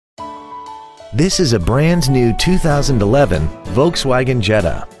This is a brand new 2011 Volkswagen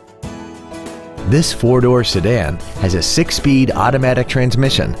Jetta. This four-door sedan has a 6-speed automatic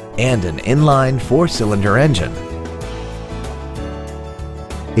transmission and an inline 4-cylinder engine.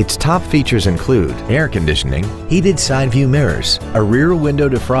 Its top features include air conditioning, heated side view mirrors, a rear window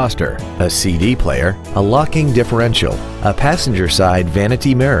defroster, a CD player, a locking differential, a passenger side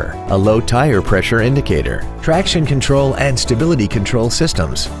vanity mirror, a low tire pressure indicator, traction control and stability control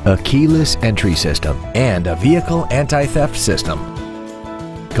systems, a keyless entry system, and a vehicle anti-theft system.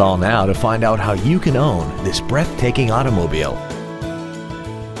 Call now to find out how you can own this breathtaking automobile.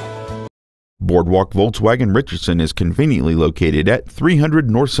 Boardwalk Volkswagen Richardson is conveniently located at 300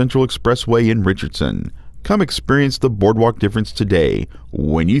 North Central Expressway in Richardson. Come experience the Boardwalk difference today.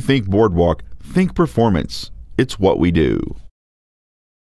 When you think Boardwalk, think performance. It's what we do.